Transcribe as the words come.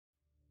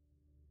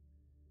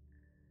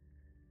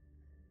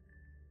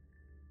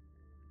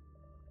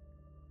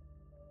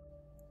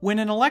When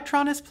an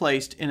electron is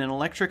placed in an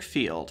electric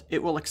field,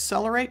 it will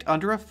accelerate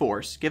under a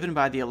force given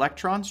by the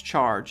electron's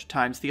charge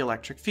times the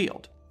electric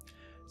field.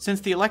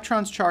 Since the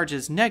electron's charge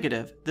is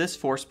negative, this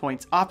force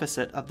points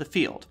opposite of the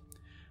field.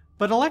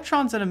 But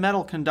electrons in a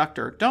metal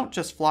conductor don't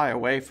just fly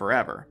away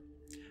forever.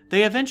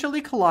 They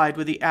eventually collide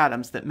with the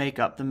atoms that make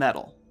up the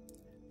metal.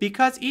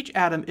 Because each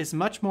atom is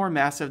much more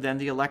massive than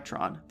the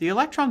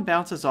electron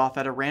bounces off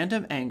at a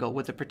random angle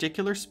with a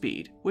particular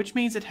speed, which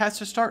means it has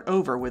to start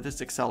over with its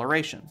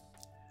acceleration.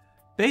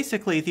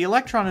 Basically, the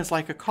electron is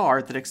like a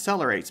car that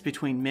accelerates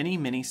between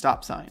many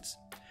stop signs.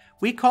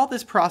 We call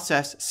this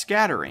process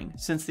scattering,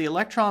 since the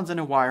electrons in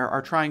a wire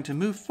are trying to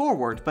move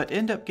forward but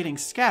end up getting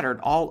scattered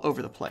all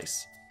over the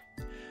place.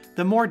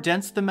 The more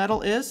dense the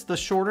metal is, the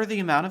shorter the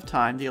amount of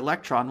time the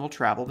electron will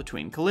travel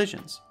between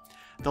collisions.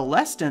 The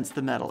less dense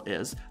the metal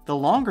is, the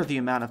longer the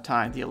amount of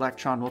time the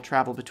electron will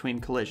travel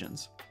between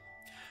collisions.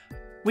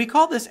 We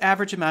call this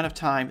average amount of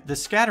time the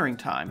scattering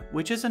time,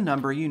 which is a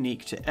number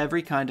unique to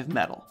every kind of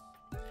metal.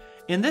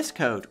 In this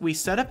code, we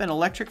set up an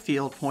electric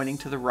field pointing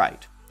to the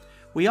right.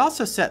 We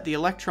also set the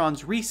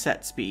electron's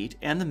reset speed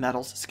and the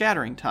metal's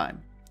scattering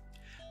time.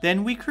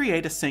 Then we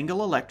create a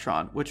single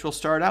electron, which will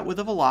start out with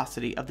a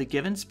velocity of the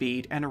given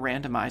speed and a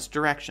randomized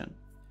direction.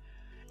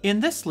 In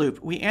this loop,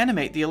 we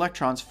animate the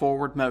electron's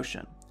forward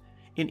motion.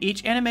 In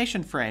each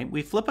animation frame,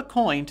 we flip a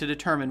coin to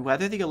determine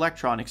whether the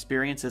electron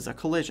experiences a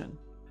collision.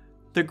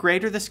 The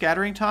greater the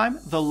scattering time,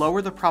 the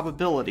lower the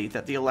probability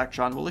that the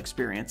electron will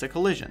experience a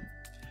collision.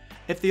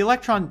 If the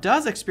electron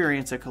does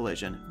experience a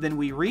collision, then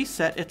we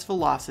reset its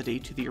velocity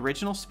to the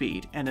original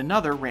speed and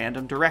another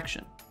random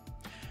direction.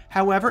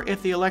 However,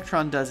 if the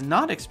electron does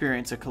not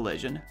experience a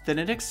collision, then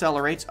it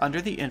accelerates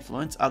under the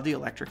influence of the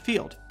electric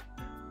field.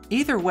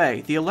 Either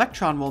way, the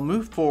electron will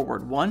move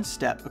forward one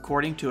step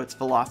according to its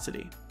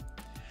velocity.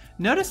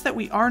 Notice that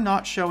we are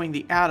not showing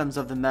the atoms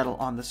of the metal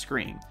on the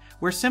screen.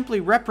 We're simply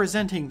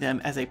representing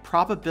them as a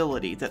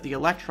probability that the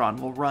electron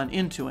will run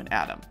into an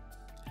atom.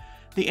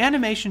 The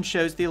animation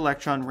shows the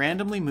electron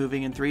randomly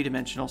moving in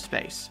three-dimensional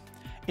space.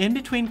 In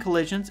between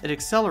collisions, it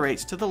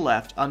accelerates to the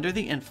left under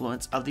the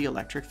influence of the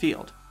electric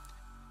field.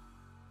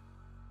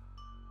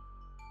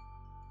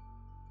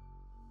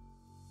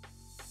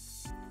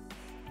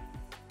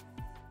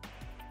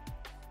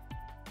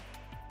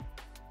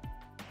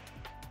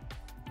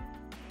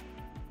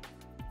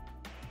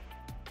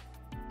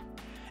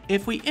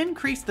 If we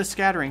increase the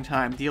scattering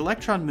time, the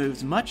electron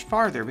moves much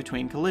farther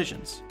between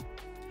collisions.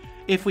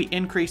 If we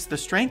increase the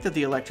strength of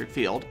the electric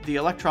field, the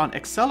electron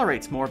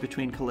accelerates more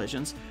between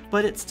collisions,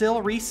 but it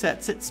still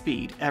resets its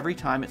speed every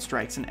time it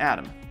strikes an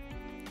atom.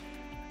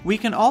 We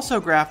can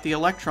also graph the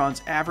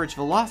electron's average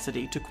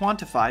velocity to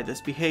quantify this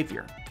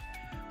behavior.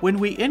 When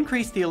we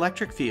increase the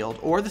electric field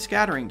or the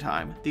scattering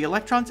time, the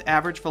electron's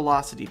average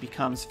velocity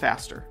becomes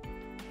faster.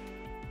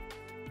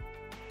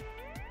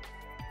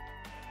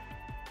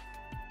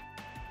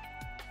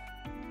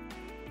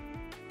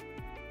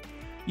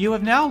 You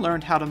have now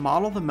learned how to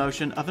model the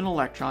motion of an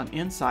electron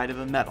inside of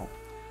a metal.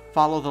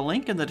 Follow the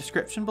link in the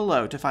description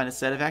below to find a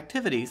set of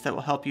activities that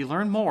will help you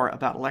learn more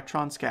about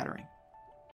electron scattering.